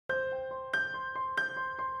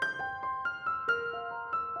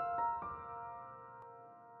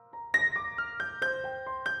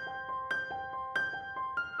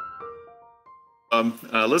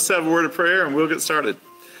let's have a word of prayer and we'll get started.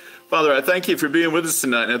 Father, I thank you for being with us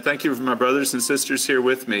tonight, and I thank you for my brothers and sisters here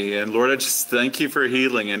with me. And Lord, I just thank you for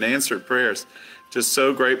healing and answered prayers. Just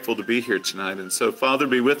so grateful to be here tonight. And so, Father,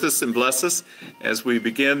 be with us and bless us as we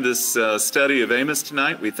begin this study of Amos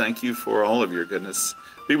tonight. We thank you for all of your goodness.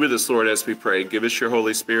 Be with us, Lord, as we pray. Give us your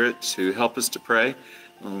Holy Spirit to help us to pray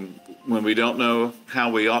when we don't know how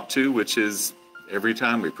we ought to, which is every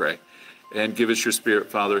time we pray. And give us your Spirit,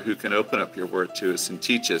 Father, who can open up your word to us and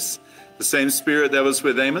teach us. The same Spirit that was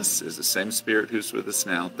with Amos is the same Spirit who's with us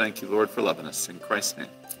now. Thank you, Lord, for loving us. In Christ's name,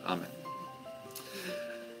 amen.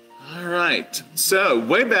 All right. So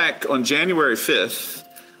way back on January 5th,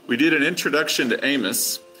 we did an introduction to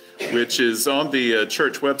Amos, which is on the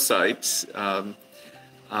church website.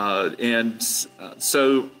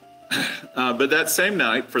 But that same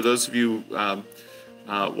night, for those of you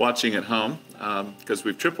watching at home, because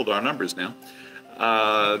we've tripled our numbers now,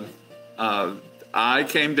 I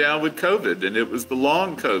came down with COVID, and it was the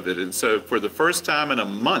long COVID. And so for the first time in a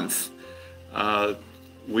month,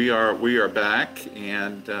 we are back,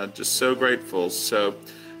 and just so grateful. So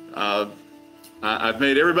I've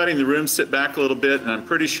made everybody in the room sit back a little bit, and I'm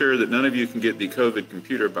pretty sure that none of you can get the COVID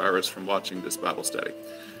computer virus from watching this Bible study.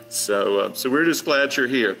 So we're just glad you're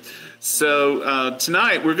here. So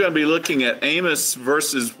tonight we're going to be looking at Amos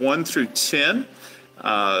verses 1 through 10,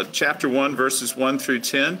 chapter 1, verses 1 through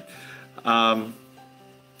 10.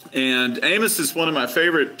 And Amos is one of my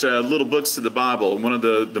favorite little books of the Bible, one of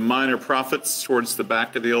the minor prophets towards the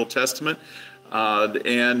back of the Old Testament.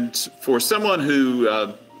 And for someone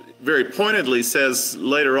who very pointedly says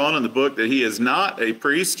later on in the book that he is not a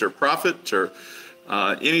priest or prophet or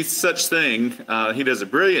any such thing, he does a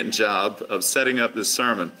brilliant job of setting up this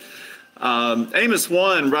sermon. Amos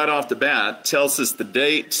 1, right off the bat, tells us the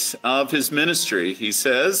date of his ministry. He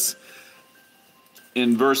says,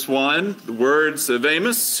 in verse 1, the words of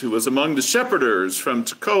Amos, who was among the shepherders from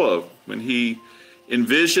Tekoa, when he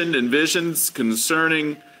envisioned visions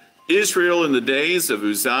concerning Israel in the days of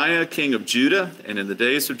Uzziah, king of Judah, and in the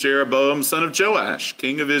days of Jeroboam, son of Joash,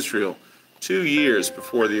 king of Israel, 2 years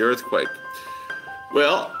before the earthquake.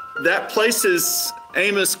 Well, that places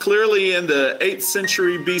Amos clearly in the 8th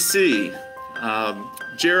century BC.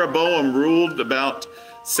 Jeroboam ruled about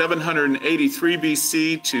 783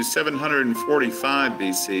 BC to 745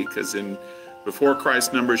 BC, because before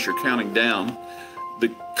Christ's numbers you're counting down.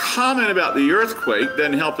 The comment about the earthquake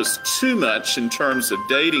doesn't help us too much in terms of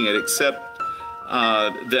dating it, except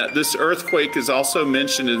that this earthquake is also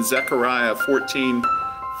mentioned in Zechariah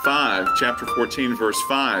 14:5, chapter 14, verse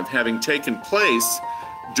 5, having taken place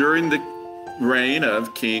during the reign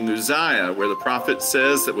of King Uzziah, where the prophet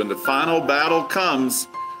says that when the final battle comes,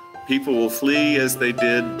 people will flee as they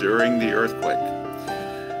did during the earthquake.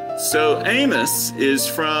 So Amos is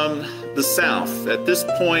from the south. At this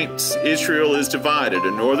point, Israel is divided,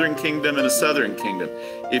 a northern kingdom and a southern kingdom.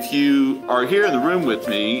 If you are here in the room with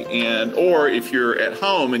me, or if you're at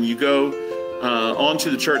home and you go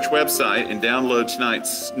onto the church website and download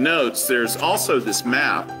tonight's notes, there's also this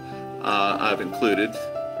map I've included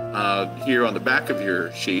here on the back of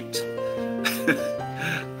your sheet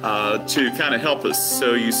to kind of help us.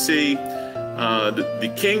 So you see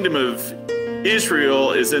the kingdom of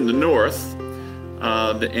Israel is in the north,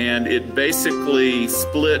 and it basically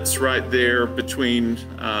splits right there between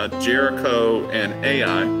Jericho and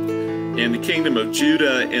Ai, and the kingdom of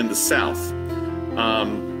Judah in the south.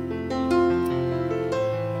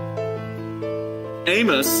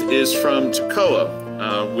 Amos is from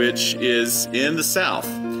Tekoa, which is in the south.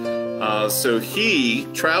 So he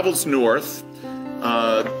travels north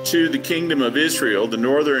to the kingdom of Israel, the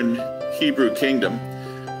northern Hebrew kingdom.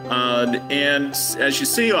 And as you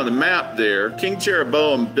see on the map there, King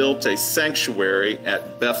Jeroboam built a sanctuary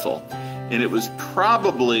at Bethel. And it was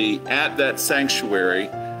probably at that sanctuary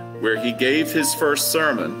where he gave his first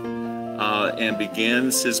sermon and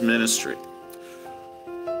begins his ministry.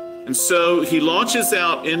 And so he launches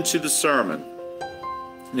out into the sermon.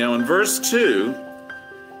 Now in verse 2,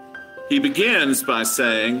 he begins by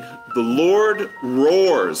saying, "The Lord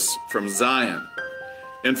roars from Zion,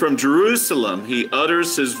 and from Jerusalem he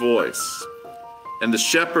utters his voice. And the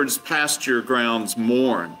shepherds' pasture grounds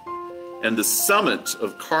mourn, and the summit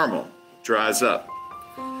of Carmel dries up."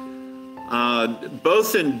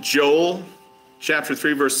 Both in Joel chapter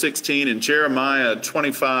 3, verse 16, and Jeremiah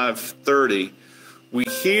 25:30, we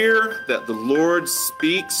hear that the Lord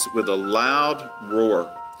speaks with a loud roar.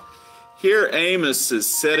 Here Amos is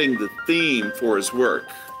setting the theme for his work.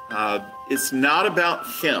 It's not about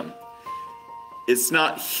him. It's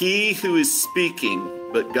not he who is speaking,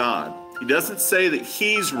 but God. He doesn't say that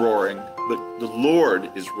he's roaring, but the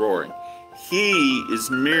Lord is roaring. He is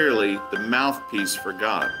merely the mouthpiece for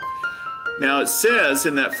God. Now it says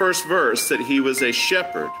in that first verse that he was a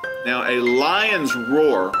shepherd. Now a lion's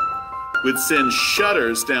roar would send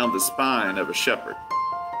shudders down the spine of a shepherd.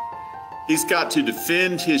 He's got to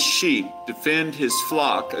defend his sheep, defend his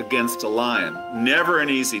flock against a lion. Never an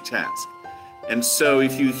easy task. And so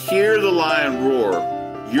if you hear the lion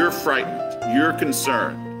roar, you're frightened, you're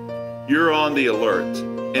concerned, you're on the alert.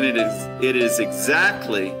 And it is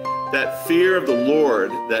exactly that fear of the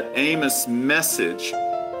Lord that Amos' message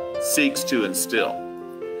seeks to instill.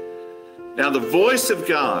 Now the voice of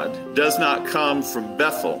God does not come from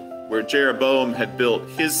Bethel, where Jeroboam had built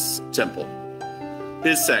his temple,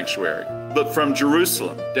 his sanctuary, but from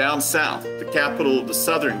Jerusalem, down south, the capital of the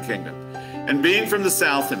southern kingdom. And being from the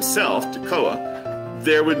south himself, Tekoa,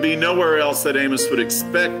 there would be nowhere else that Amos would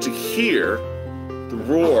expect to hear the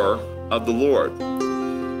roar of the Lord.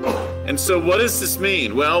 And so what does this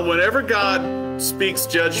mean? Well, whenever God speaks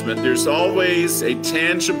judgment, there's always a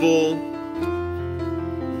tangible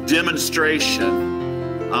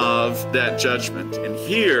demonstration of that judgment. And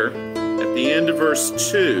here, at the end of verse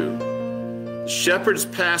 2, the shepherd's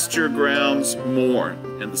pasture grounds mourn,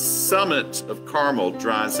 and the summit of Carmel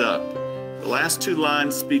dries up. The last two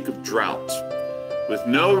lines speak of drought. With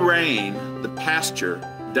no rain, the pasture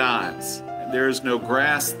dies, and there is no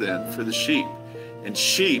grass then for the sheep. And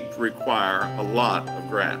sheep require a lot of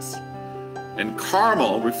grass. And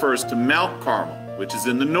Carmel refers to Mount Carmel, which is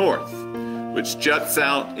in the north, which juts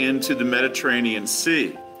out into the Mediterranean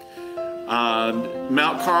Sea.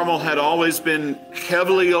 Mount Carmel had always been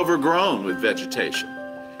heavily overgrown with vegetation.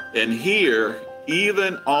 And here,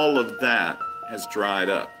 even all of that has dried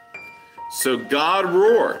up. So God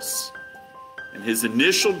roars, and his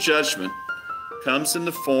initial judgment comes in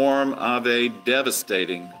the form of a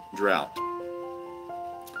devastating drought.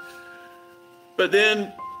 But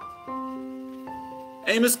then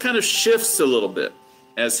Amos kind of shifts a little bit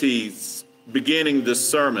as he's beginning this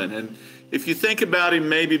sermon. And if you think about him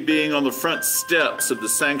maybe being on the front steps of the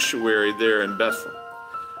sanctuary there in Bethel,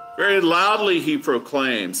 very loudly he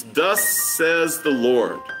proclaims, "Thus says the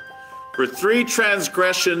Lord, for 3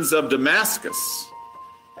 transgressions of Damascus,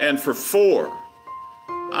 and for 4,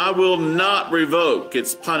 I will not revoke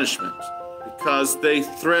its punishment, because they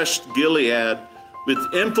threshed Gilead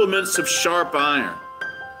with implements of sharp iron.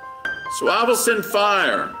 So I will send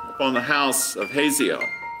fire upon the house of Hazael,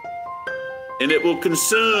 and it will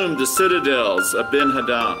consume the citadels of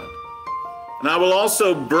Ben-Hadad. And I will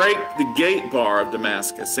also break the gate bar of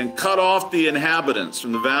Damascus and cut off the inhabitants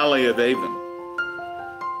from the valley of Avon.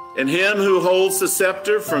 And him who holds the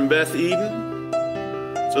scepter from Beth Eden,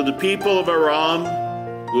 so the people of Aram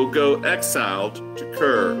will go exiled to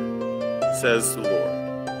Kir, says the Lord."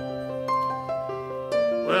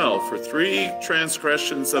 Well, for 3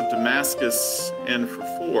 transgressions of Damascus and for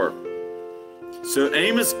 4. So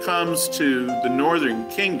Amos comes to the northern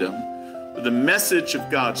kingdom with a message of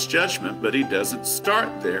God's judgment, but he doesn't start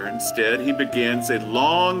there. Instead, he begins a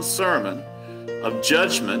long sermon of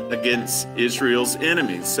judgment against Israel's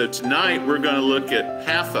enemies. So tonight we're going to look at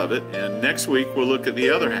half of it, and next week we'll look at the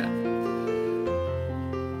other half.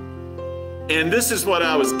 And this is what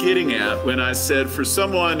I was getting at when I said, for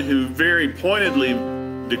someone who very pointedly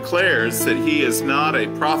declares that he is not a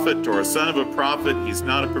prophet or a son of a prophet, he's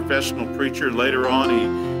not a professional preacher. Later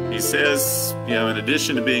on, he says, in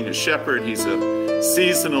addition to being a shepherd, he's a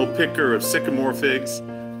seasonal picker of sycamore figs.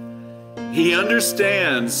 He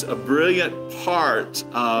understands a brilliant part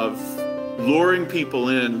of luring people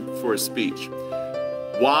in for a speech.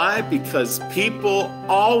 Why? Because people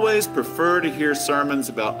always prefer to hear sermons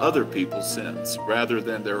about other people's sins rather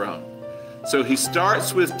than their own. So he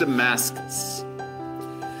starts with Damascus.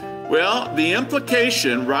 Well, the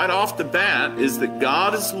implication right off the bat is that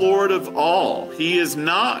God is Lord of all. He is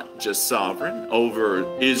not just sovereign over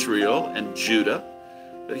Israel and Judah,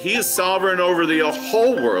 but he is sovereign over the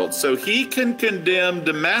whole world. So he can condemn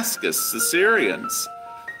Damascus, the Syrians,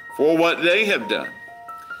 for what they have done.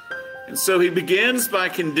 And so he begins by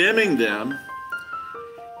condemning them.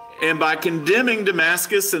 And by condemning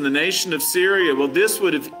Damascus and the nation of Syria, well, this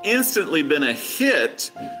would have instantly been a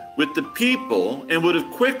hit with the people and would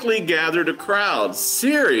have quickly gathered a crowd.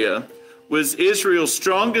 Syria was Israel's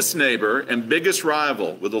strongest neighbor and biggest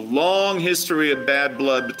rival, with a long history of bad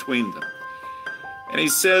blood between them. And he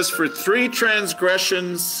says, for 3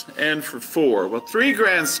 transgressions and for 4. Well, 3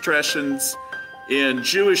 transgressions in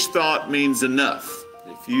Jewish thought means enough.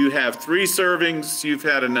 If you have 3 servings, you've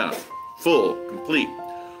had enough. Full, complete.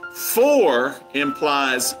 4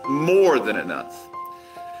 implies more than enough.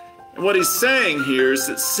 And what he's saying here is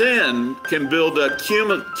that sin can build up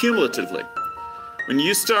cumulatively. When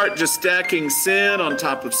you start just stacking sin on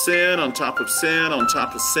top of sin, on top of sin, on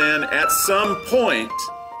top of sin, at some point,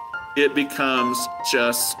 it becomes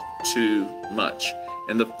just too much.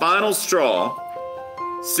 And the final straw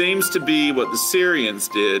seems to be what the Syrians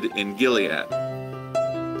did in Gilead.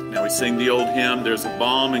 Now we sing the old hymn, there's a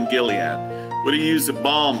balm in Gilead. What do you use a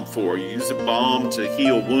balm for? You use a balm to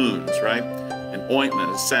heal wounds, right? An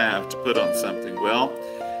ointment, a salve to put on something. Well,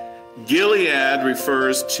 Gilead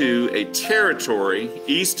refers to a territory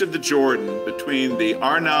east of the Jordan between the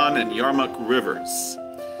Arnon and Yarmuk rivers.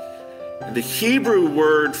 And the Hebrew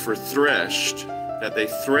word for threshed, that they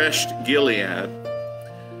threshed Gilead,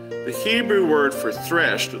 the Hebrew word for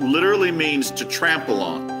threshed literally means to trample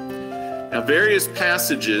on. Now, various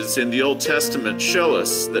passages in the Old Testament show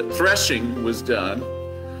us that threshing was done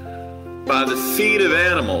by the feet of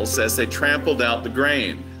animals as they trampled out the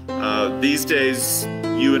grain. These days,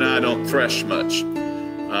 you and I don't thresh much.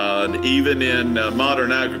 Even in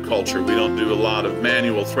modern agriculture, we don't do a lot of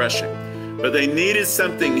manual threshing. But they needed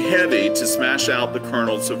something heavy to smash out the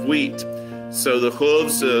kernels of wheat. So the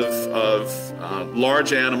hooves of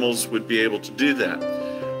large animals would be able to do that.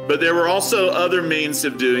 But there were also other means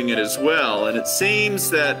of doing it as well. And it seems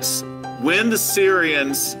that when the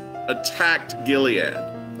Syrians attacked Gilead,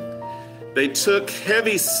 they took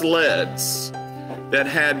heavy sleds that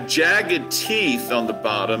had jagged teeth on the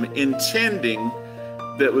bottom,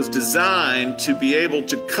 that was designed to be able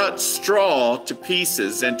to cut straw to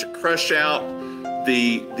pieces and to crush out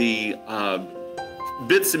the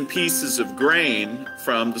bits and pieces of grain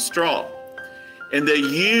from the straw. And they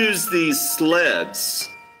used these sleds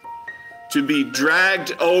to be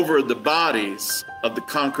dragged over the bodies of the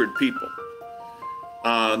conquered people.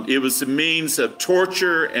 It was a means of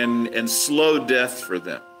torture and slow death for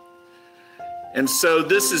them. And so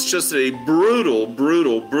this is just a brutal,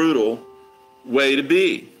 brutal, brutal way to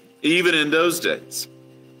be, even in those days.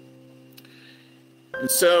 And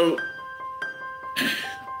so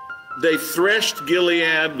they threshed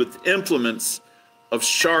Gilead with implements of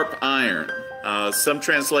sharp iron. Some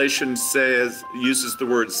translation uses the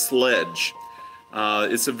word sledge.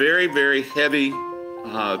 It's a very, very heavy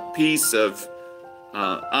piece of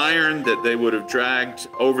iron that they would have dragged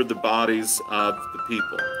over the bodies of the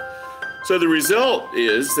people. So the result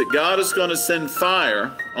is that God is going to send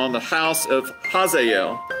fire on the house of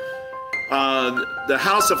Hazael. The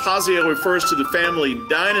house of Hazael refers to the family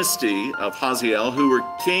dynasty of Hazael, who were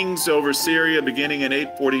kings over Syria beginning in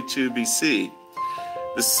 842 BC.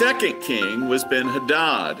 The second king was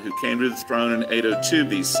Ben-Hadad, who came to the throne in 802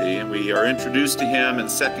 BC, and we are introduced to him in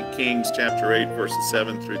 2 Kings chapter 8, verses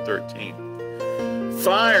 7 through 13.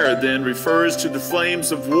 Fire then refers to the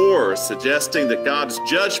flames of war, suggesting that God's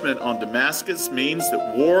judgment on Damascus means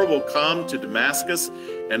that war will come to Damascus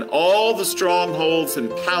and all the strongholds and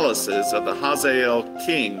palaces of the Hazael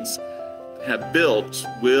kings have built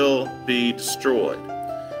will be destroyed.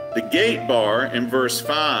 The gate bar in verse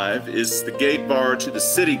 5 is the gate bar to the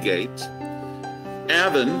city gate.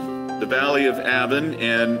 Avon, the valley of Avon,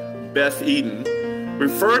 and Beth Eden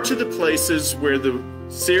refer to the places where the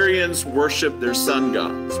Syrians worship their sun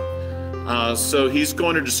gods. So he's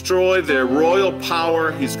going to destroy their royal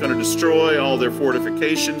power. He's going to destroy all their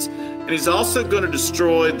fortifications. And he's also going to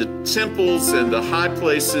destroy the temples and the high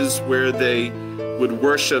places where they would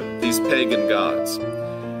worship these pagan gods.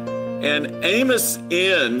 And Amos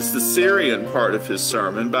ends the Syrian part of his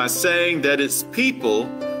sermon by saying that its people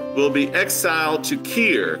will be exiled to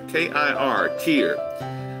Kir, K-I-R, Kir.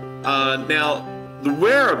 Now, the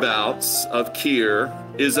whereabouts of Kir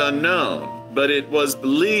is unknown, but it was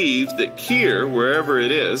believed that Kir, wherever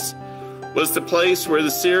it is, was the place where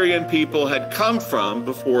the Syrian people had come from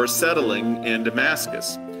before settling in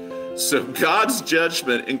Damascus. So God's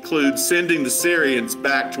judgment includes sending the Syrians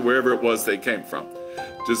back to wherever it was they came from,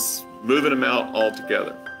 just moving them out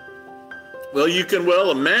altogether. Well, you can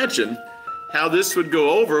well imagine how this would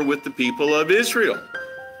go over with the people of Israel.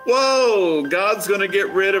 Whoa, God's going to get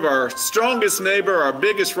rid of our strongest neighbor, our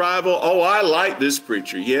biggest rival. Oh, I like this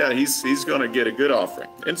preacher. Yeah, he's going to get a good offering.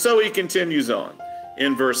 And so he continues on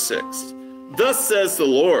in verse 6. Thus says the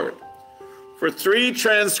Lord, for 3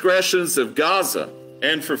 transgressions of Gaza,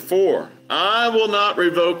 and for 4, I will not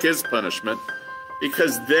revoke his punishment,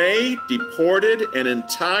 because they deported an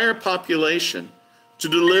entire population to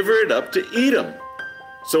deliver it up to Edom.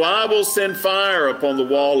 So I will send fire upon the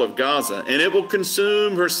wall of Gaza, and it will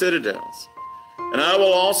consume her citadels. And I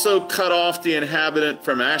will also cut off the inhabitant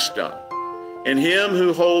from Ashdod, and him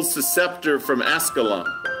who holds the scepter from Askelon.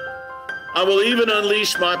 I will even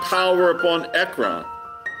unleash my power upon Ekron,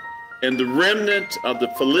 and the remnant of the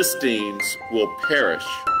Philistines will perish,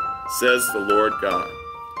 says the Lord God.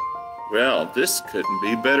 Well, this couldn't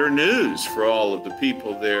be better news for all of the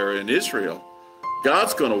people there in Israel.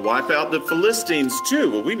 God's going to wipe out the Philistines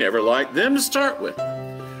too. Well, we never liked them to start with.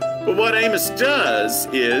 But what Amos does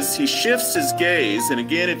is he shifts his gaze. And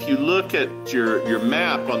again, if you look at your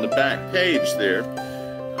map on the back page there,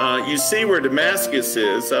 you see where Damascus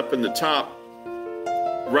is up in the top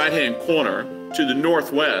right-hand corner to the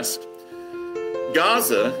northwest.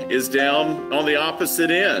 Gaza is down on the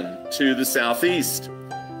opposite end to the southeast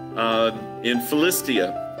in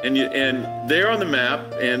Philistia. And there on the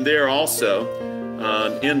map, and there also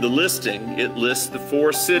in the listing, it lists the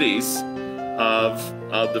 4 cities of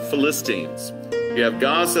the Philistines. You have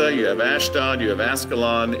Gaza, you have Ashdod, you have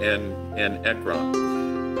Ascalon, and Ekron.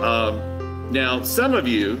 Now, some of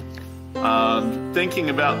you thinking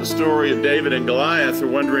about the story of David and Goliath are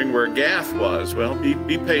wondering where Gath was. Well,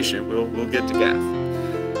 be patient. We'll get to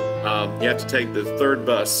Gath. You have to take the 3rd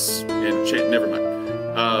bus and never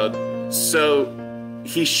mind. So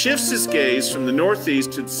he shifts his gaze from the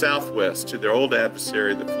northeast to the southwest to their old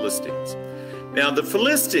adversary, the Philistines. Now, the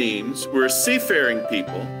Philistines were a seafaring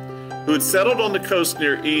people who had settled on the coast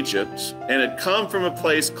near Egypt and had come from a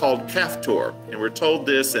place called Caphtor. And we're told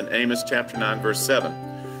this in Amos chapter 9, verse 7,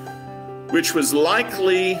 which was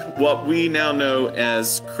likely what we now know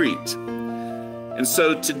as Crete. And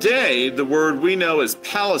so today, the word we know as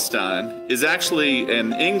Palestine is actually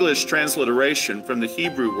an English transliteration from the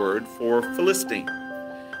Hebrew word for Philistine.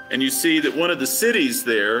 And you see that one of the cities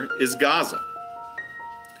there is Gaza.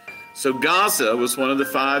 So Gaza was one of the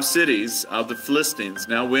 5 cities of the Philistines.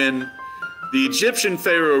 Now, when the Egyptian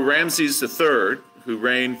Pharaoh Ramses III, who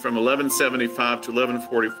reigned from 1175 to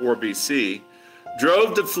 1144 BC,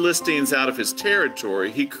 drove the Philistines out of his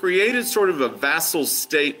territory, he created sort of a vassal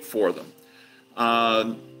state for them.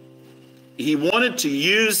 He wanted to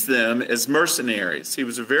use them as mercenaries. He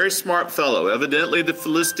was a very smart fellow. Evidently, the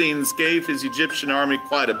Philistines gave his Egyptian army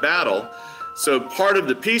quite a battle. So part of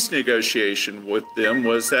the peace negotiation with them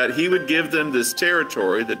was that he would give them this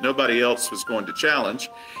territory that nobody else was going to challenge,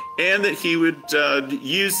 and that he would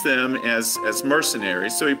use them as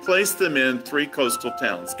mercenaries. So he placed them in 3 coastal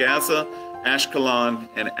towns, Gaza, Ashkelon,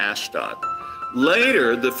 and Ashdod.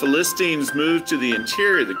 Later, the Philistines moved to the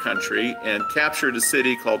interior of the country and captured a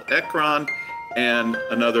city called Ekron and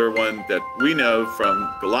another one that we know from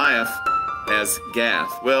Goliath as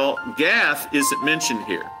Gath. Well, Gath isn't mentioned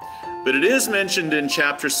here, but it is mentioned in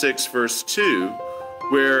chapter 6, verse 2,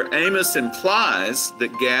 where Amos implies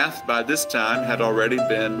that Gath by this time had already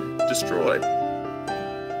been destroyed.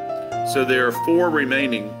 So there are 4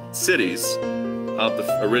 remaining cities of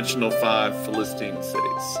the original 5 Philistine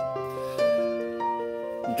cities.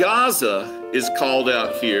 Gaza is called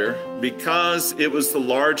out here because it was the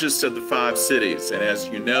largest of the 5 cities. And as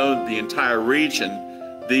you know, the entire region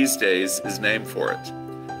these days is named for it.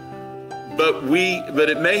 But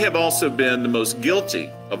it may have also been the most guilty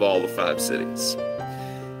of all the 5 cities.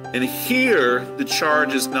 And here, the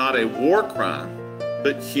charge is not a war crime,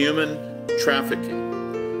 but human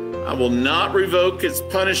trafficking. I will not revoke its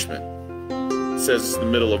punishment, says the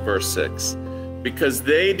middle of verse 6, because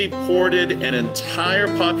they deported an entire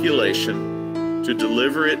population to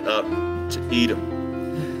deliver it up to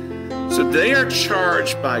Edom. So they are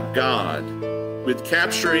charged by God with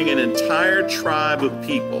capturing an entire tribe of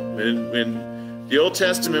people. In the Old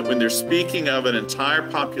Testament, when they're speaking of an entire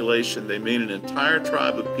population, they mean an entire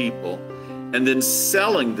tribe of people, and then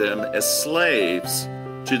selling them as slaves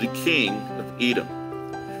to the king of Edom.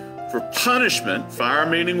 For punishment, fire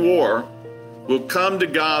meaning war, will come to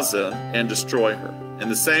Gaza and destroy her.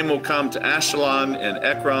 And the same will come to Ashdod and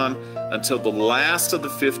Ekron until the last of the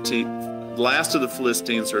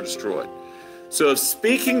Philistines are destroyed. So if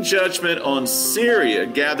speaking judgment on Syria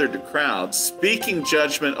gathered the crowd, speaking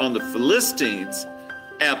judgment on the Philistines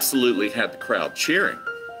absolutely had the crowd cheering.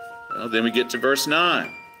 Well, then we get to verse 9.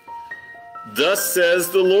 Thus says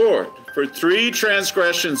the Lord, for 3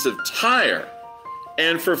 transgressions of Tyre,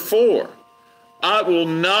 and for 4, I will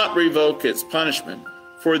not revoke its punishment,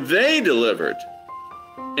 for they delivered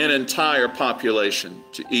an entire population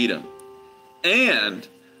to Edom, and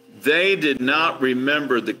they did not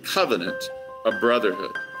remember the covenant of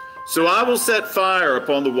brotherhood. So I will set fire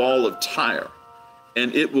upon the wall of Tyre,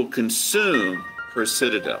 and it will consume her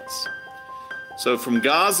citadels. So from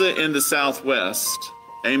Gaza in the southwest,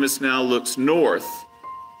 Amos now looks north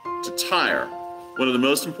to Tyre, one of the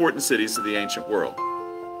most important cities of the ancient world.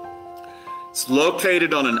 It's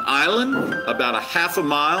located on an island about a half a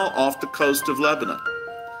mile off the coast of Lebanon.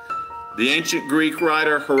 The ancient Greek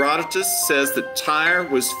writer Herodotus says that Tyre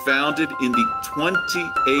was founded in the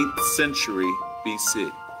 28th century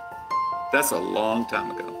BC. That's a long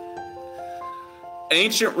time ago.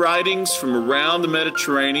 Ancient writings from around the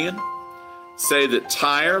Mediterranean say that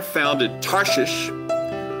Tyre founded Tarshish,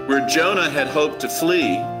 where Jonah had hoped to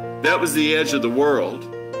flee. That was the edge of the world.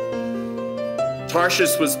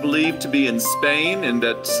 Tarshish was believed to be in Spain, and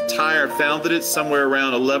that Tyre founded it somewhere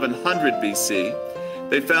around 1100 BC.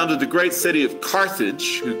 They founded the great city of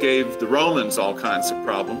Carthage, who gave the Romans all kinds of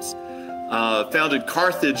problems. Founded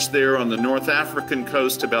Carthage there on the North African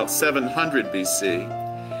coast about 700 BC.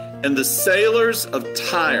 And the sailors of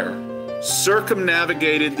Tyre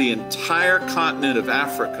circumnavigated the entire continent of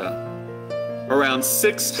Africa around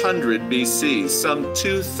 600 BC, some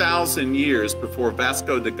 2,000 years before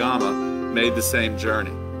Vasco da Gama made the same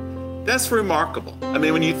journey. That's remarkable. I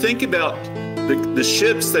mean, when you think about the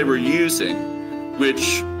ships they were using,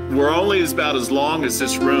 which were only about as long as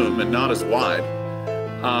this room and not as wide,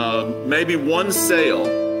 maybe one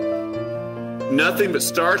sail, nothing but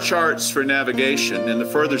star charts for navigation, and the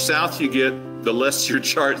further south you get, the less your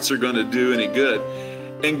charts are going to do any good,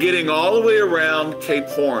 and getting all the way around Cape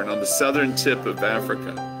Horn on the southern tip of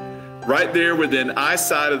Africa, right there within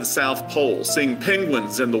eyesight of the South Pole, seeing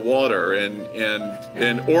penguins in the water and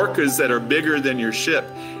orcas that are bigger than your ship,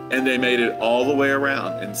 and they made it all the way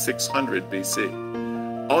around in 600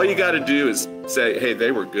 BC. All you got to do is say, hey,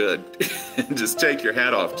 they were good, and just take your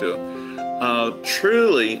hat off to them.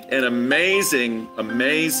 Truly an amazing,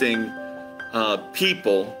 amazing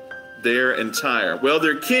people there in Tyre. Well,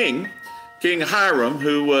 their king, King Hiram,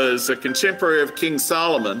 who was a contemporary of King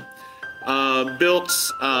Solomon, built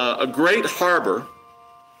a great harbor.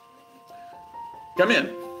 Come in.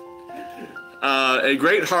 A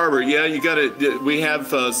great harbor. Yeah, you got to. We have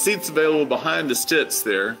seats available behind the stits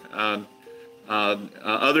there.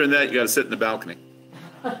 Other than that, you got to sit in the balcony.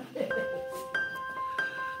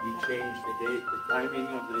 You changed the date, the timing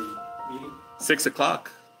of the meeting? 6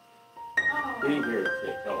 o'clock. Being here at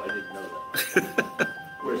 6. Oh, I didn't know that.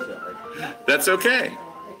 We're sorry. That's okay.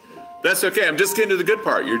 That's okay. I'm just getting to the good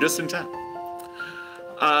part. You're just in time.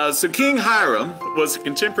 So King Hiram was a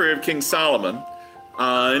contemporary of King Solomon.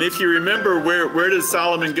 And if you remember, where did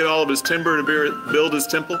Solomon get all of his timber to build his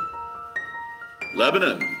temple?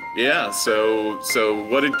 Lebanon. Yeah. So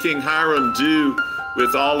what did King Hiram do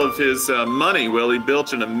with all of his money? Well, he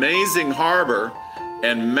built an amazing harbor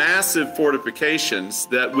and massive fortifications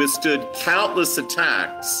that withstood countless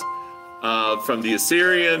attacks from the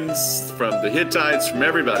Assyrians, from the Hittites, from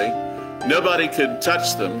everybody. Nobody could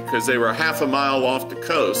touch them because they were half a mile off the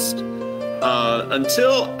coast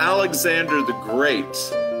until Alexander the Great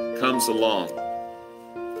comes along.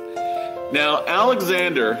 Now,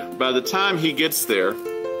 Alexander, by the time he gets there,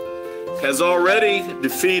 has already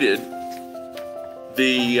defeated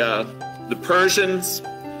the Persians.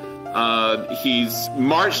 He's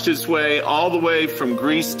marched his way all the way from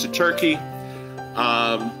Greece to Turkey.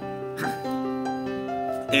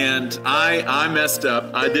 And I messed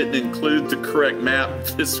up. I didn't include the correct map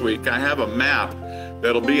this week. I have a map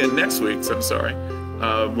that'll be in next week's, I'm sorry.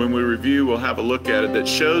 When we review, we'll have a look at it that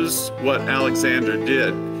shows what Alexander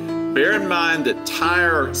did. Bear in mind that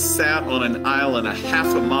Tyre sat on an island a half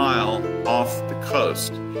a mile off the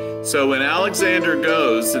coast. So when Alexander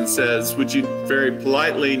goes and says, would you very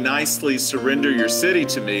politely, nicely surrender your city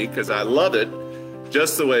to me because I love it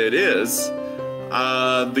just the way it is,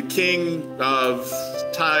 the king of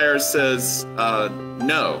Tyre says,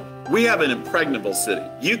 no, we have an impregnable city.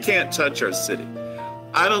 You can't touch our city.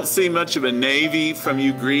 I don't see much of a navy from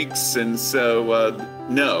you Greeks, and so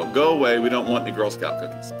no, go away. We don't want any Girl Scout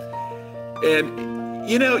cookies. And,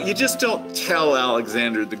 you know, you just don't tell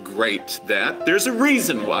Alexander the Great that. There's a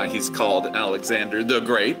reason why he's called Alexander the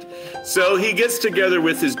Great. So he gets together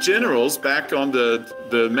with his generals back on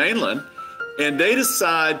the mainland, and they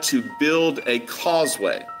decide to build a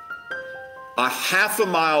causeway, a half a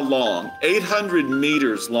mile long, 800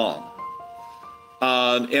 meters long.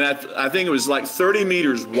 And I think it was like 30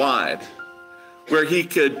 meters wide, where he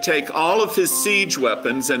could take all of his siege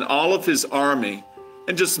weapons and all of his army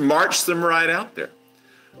and just march them right out there.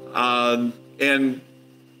 And,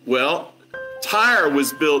 well, Tyre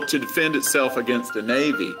was built to defend itself against a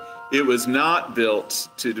navy. It was not built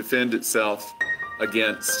to defend itself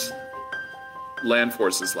against land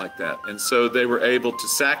forces like that. And so they were able to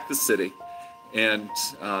sack the city and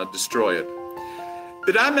destroy it.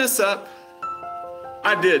 Did I mess up?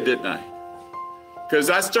 I did, didn't I? Because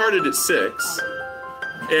I started at 6,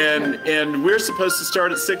 and we're supposed to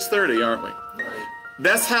start at 6:30, aren't we?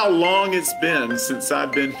 That's how long it's been since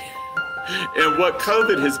I've been here, and what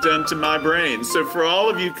COVID has done to my brain. So for all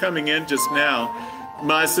of you coming in just now,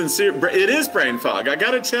 My sincere, it is brain fog. I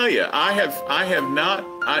got to tell you, I have not,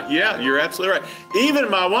 yeah, you're absolutely right. Even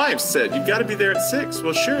my wife said, you've got to be there at 6.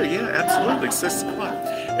 Well, sure, yeah, absolutely, 6 o'clock.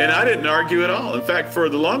 And I didn't argue at all. In fact, for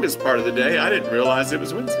the longest part of the day, I didn't realize it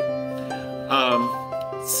was Wednesday.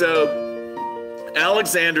 So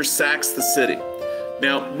Alexander sacks the city.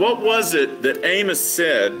 Now, what was it that Amos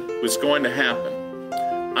said was going to happen?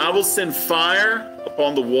 I will send fire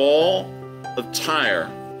upon the wall of Tyre,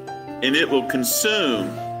 and it will consume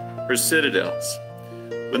her citadels.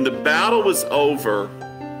 When the battle was over,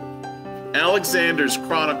 Alexander's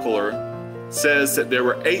chronicler says that there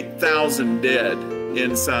were 8,000 dead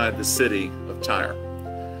inside the city of Tyre.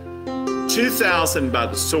 2,000 by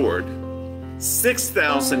the sword,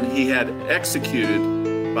 6,000 he had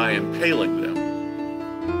executed by impaling them.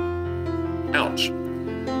 Ouch.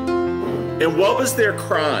 And what was their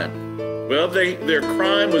crime? Well, their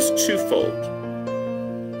crime was twofold.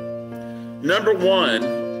 Number one,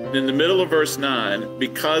 in the middle of verse 9,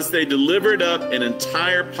 because they delivered up an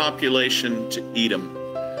entire population to Edom.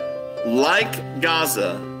 Like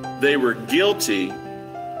Gaza, they were guilty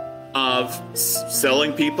of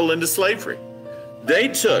selling people into slavery. They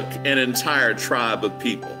took an entire tribe of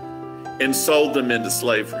people and sold them into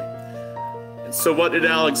slavery. And so what did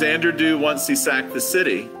Alexander do once he sacked the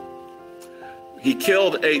city? He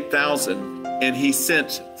killed 8,000 and he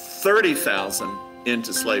sent 30,000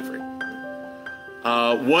 into slavery.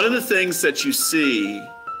 One of the things that you see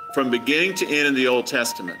from beginning to end in the Old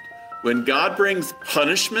Testament, when God brings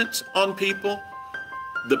punishment on people,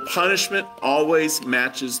 the punishment always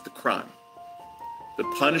matches the crime. The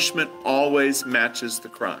punishment always matches the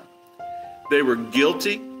crime. They were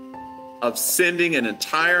guilty of sending an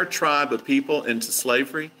entire tribe of people into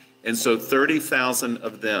slavery, and so 30,000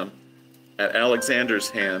 of them at Alexander's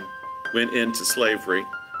hand went into slavery.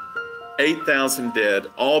 8,000 dead,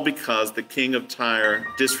 all because the king of Tyre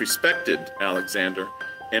disrespected Alexander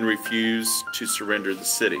and refused to surrender the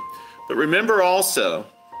city. But remember also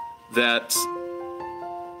that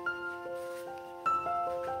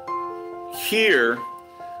here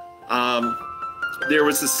there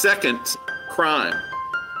was a second crime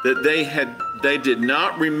that they did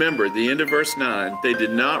not remember. The end of verse 9, they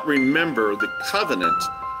did not remember the covenant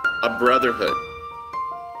of brotherhood.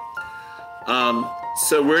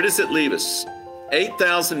 So where does it leave us?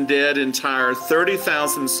 8,000 dead in Tyre,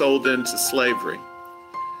 30,000 sold into slavery.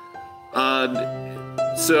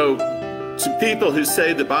 So to people who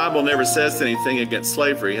say the Bible never says anything against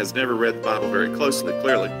slavery, has never read the Bible very closely,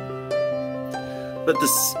 clearly.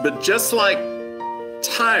 But just like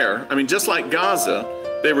Tyre, just like Gaza,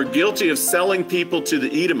 they were guilty of selling people to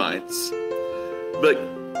the Edomites. But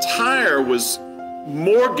Tyre was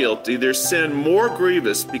more guilty, their sin more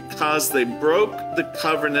grievous, because they broke the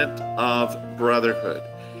covenant of brotherhood,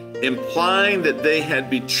 implying that they had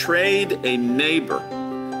betrayed a neighbor,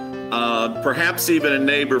 perhaps even a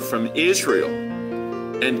neighbor from Israel,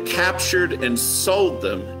 and captured and sold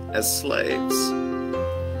them as slaves.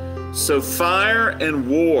 So fire and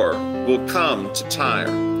war will come to Tyre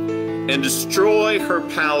and destroy her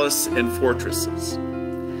palace and fortresses.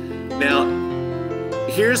 Now,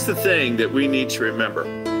 here's the thing that we need to remember.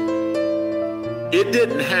 It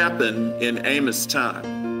didn't happen in Amos' time.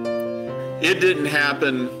 It didn't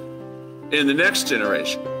happen in the next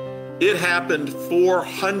generation. It happened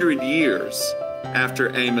 400 years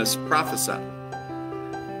after Amos prophesied.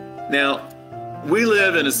 Now, we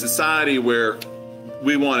live in a society where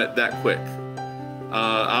we want it that quick.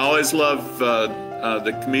 I always love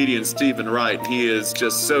the comedian Stephen Wright. He is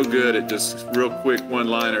just so good at just real quick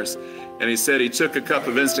one-liners. And he said he took a cup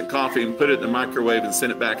of instant coffee and put it in the microwave and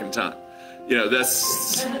sent it back in time.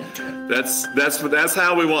 That's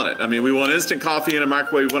how we want it. We want instant coffee in a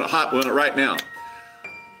microwave. We want it hot. We want it right now.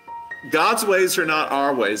 God's ways are not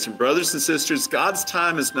our ways. And brothers and sisters, God's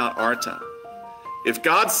time is not our time. If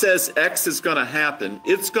God says X is going to happen,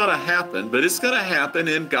 it's going to happen, but it's going to happen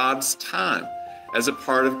in God's time as a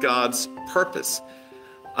part of God's purpose.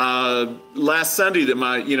 Last Sunday,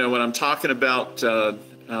 when I'm talking about,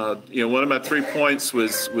 one of my 3 points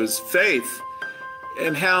was faith,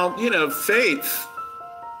 and how,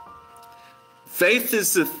 faith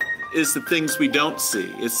is the things we don't see.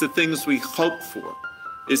 It's the things we hope for.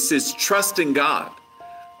 It's trusting God.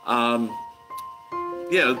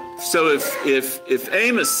 So if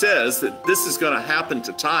Amos says that this is going to happen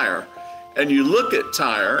to Tyre, and you look at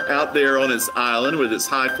Tyre out there on its island with its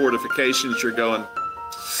high fortifications, you're going,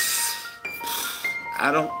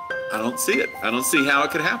 I don't see it. I don't see how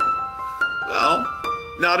it could happen. Well,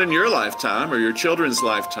 not in your lifetime or your children's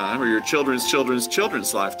lifetime or your children's children's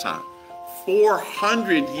children's lifetime.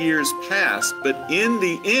 400 years passed, but in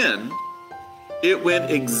the end, it went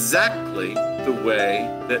exactly the way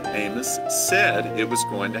that Amos said it was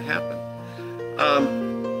going to happen.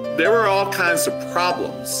 There were all kinds of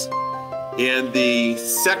problems in the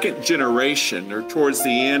second generation, or towards the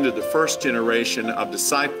end of the first generation of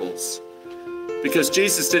disciples, because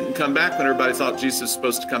Jesus didn't come back when everybody thought Jesus was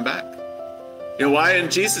supposed to come back. Why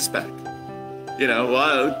isn't Jesus back?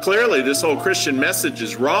 Well, clearly this whole Christian message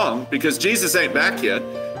is wrong because Jesus ain't back yet.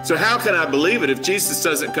 So how can I believe it if Jesus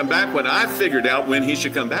doesn't come back when I figured out when he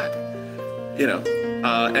should come back?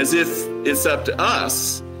 As if it's up to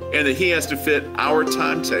us and that he has to fit our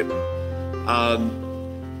timetable.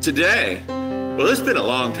 Today, well, it's been a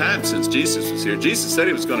long time since Jesus was here. Jesus said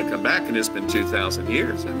he was going to come back, and it's been 2,000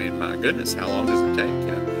 years. I mean, my goodness, how long does it take?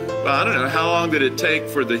 Well, I don't know. How long did it take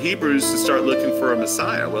for the Hebrews to start looking for a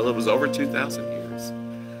Messiah? Well, it was over 2,000 years.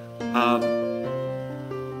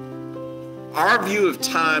 Our view of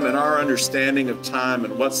time and our understanding of time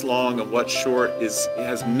and what's long and what's short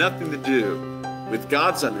has nothing to do with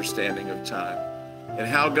God's understanding of time and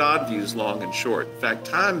how God views long and short. In fact,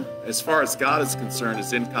 time, as far as God is concerned,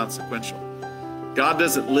 is inconsequential. God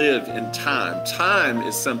doesn't live in time. Time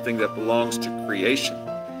is something that belongs to creation.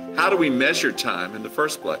 How do we measure time in the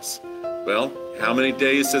first place? Well, how many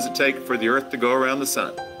days does it take for the earth to go around the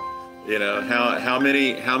sun? How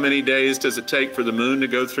many days does it take for the moon to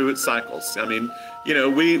go through its cycles? I mean,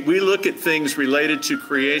 we look at things related to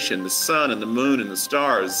creation, the sun and the moon and the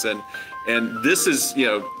stars, and this is,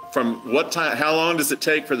 from what time, how long does it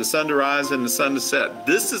take for the sun to rise and the sun to set?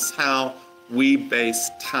 This is how we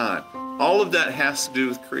base time. All of that has to do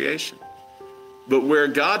with creation. But where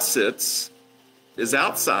God sits is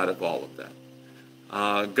outside of all of that.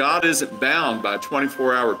 God isn't bound by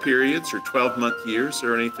 24-hour periods or 12-month years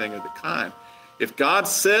or anything of the kind. If God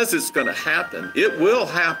says it's going to happen, it will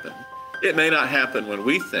happen. It may not happen when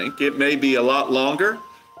we think. It may be a lot longer.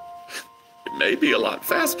 It may be a lot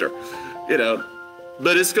faster,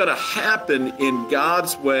 but it's going to happen in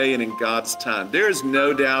God's way and in God's time. There is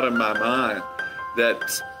no doubt in my mind that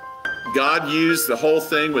God used the whole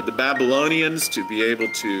thing with the Babylonians to be able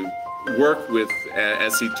to work with,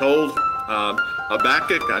 as he told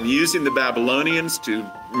Habakkuk, I'm using the Babylonians to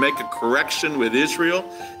make a correction with Israel.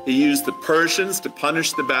 He used the Persians to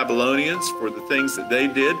punish the Babylonians for the things that they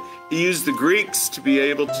did. He used the Greeks to be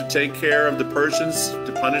able to take care of the Persians,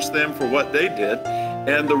 to punish them for what they did.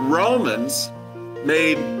 And the Romans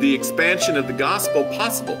made the expansion of the gospel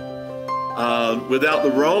possible. Without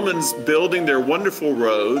the Romans building their wonderful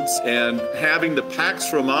roads and having the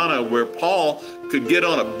Pax Romana, where Paul could get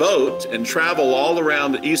on a boat and travel all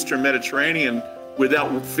around the Eastern Mediterranean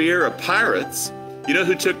without fear of pirates. You know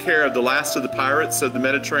who took care of the last of the pirates of the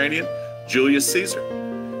Mediterranean? Julius Caesar.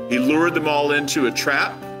 He lured them all into a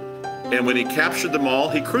trap, and when he captured them all,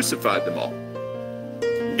 he crucified them all.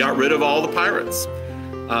 Got rid of all the pirates.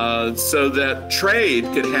 So that trade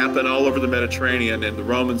could happen all over the Mediterranean and the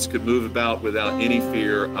Romans could move about without any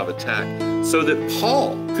fear of attack. So that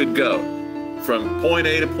Paul could go from point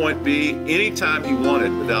A to point B anytime he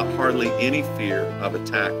wanted without hardly any fear of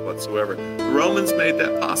attack whatsoever. The Romans made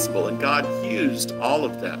that possible, and God used all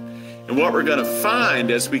of that. And what we're going to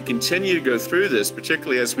find as we continue to go through this,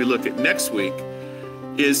 particularly as we look at next week,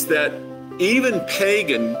 is that even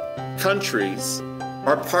pagan countries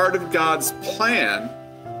are part of God's plan,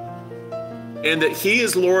 and that he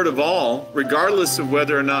is Lord of all, regardless of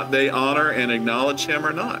whether or not they honor and acknowledge him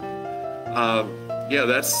or not.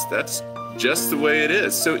 That's just the way it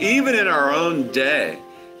is. So even in our own day,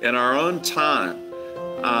 in our own time,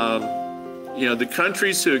 the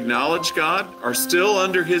countries who acknowledge God are still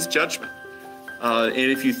under his judgment. And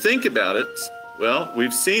if you think about it, well,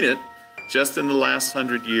 we've seen it just in the last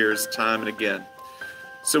 100 years, time and again.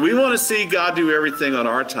 So we want to see God do everything on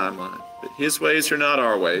our timeline. But his ways are not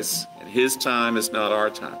our ways, and his time is not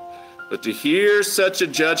our time. But to hear such a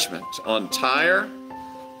judgment on Tyre,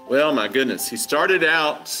 well, my goodness, he started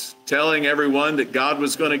out telling everyone that God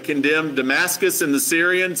was going to condemn Damascus and the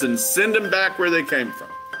Syrians and send them back where they came from.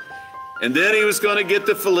 And then he was going to get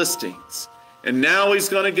the Philistines. And now he's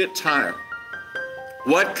going to get Tyre.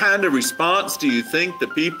 What kind of response do you think the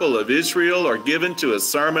people of Israel are given to a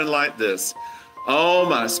sermon like this? Oh,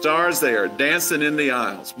 my stars, they are dancing in the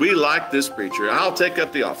aisles. We like this preacher. I'll take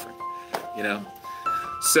up the offering,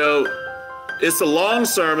 So it's a long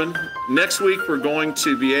sermon. Next week, we're going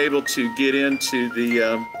to be able to get into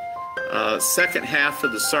the second half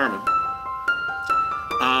of the sermon.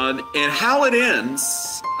 And how it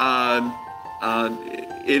ends,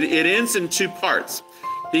 it ends in two parts.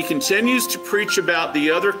 He continues to preach about the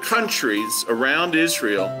other countries around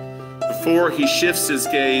Israel before he shifts his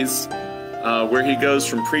gaze where he goes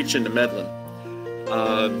from preaching to meddling.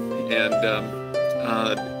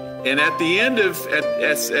 And at the end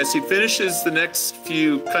as he finishes the next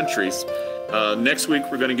few countries, next week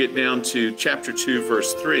we're going to get down to chapter 2,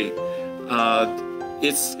 verse 3.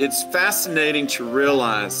 It's fascinating to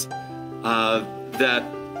realize that,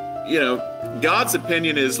 God's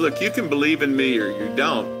opinion is, look, you can believe in me or you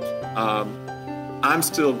don't. I'm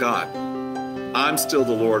still God. I'm still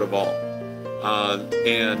the Lord of all.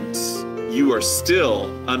 And you are still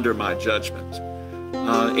under my judgment.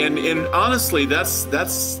 And honestly, that's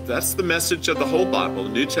the message of the whole Bible, the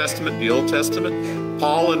New Testament, the Old Testament.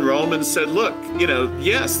 Paul in Romans said, look,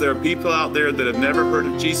 yes, there are people out there that have never heard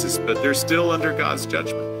of Jesus, but they're still under God's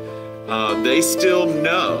judgment. They still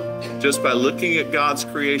know, just by looking at God's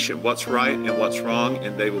creation, what's right and what's wrong,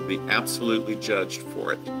 and they will be absolutely judged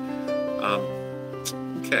for it.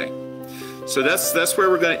 Okay. So that's where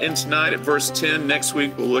we're going to end tonight, at verse 10. Next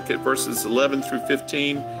week, we'll look at verses 11 through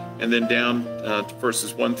 15, and then down to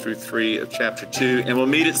verses 1 through 3 of chapter 2. And we'll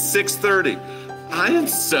meet at 6:30. I am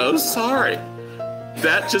so sorry.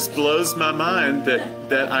 That just blows my mind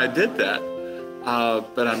that I did that.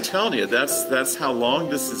 But I'm telling you, that's how long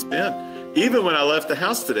this has been. Even when I left the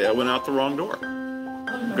house today, I went out the wrong door.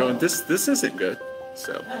 I'm going, this isn't good.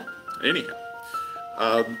 So anyhow.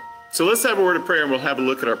 So let's have a word of prayer, and we'll have a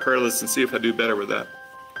look at our prayer list and see if I do better with that.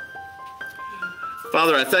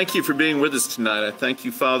 Father, I thank you for being with us tonight. I thank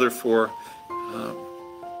you, Father, for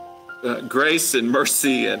grace and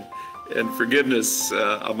mercy and forgiveness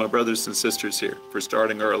of my brothers and sisters here for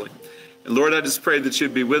starting early. And Lord, I just pray that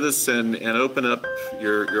you'd be with us and open up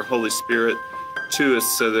your Holy Spirit to us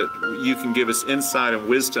so that you can give us insight and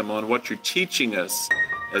wisdom on what you're teaching us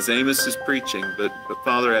as Amos is preaching. But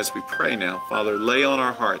Father, as we pray now, Father, lay on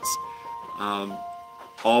our hearts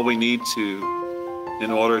all we need to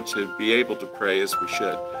in order to be able to pray as we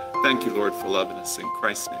should. Thank you, Lord, for loving us. In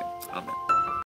Christ's name, amen.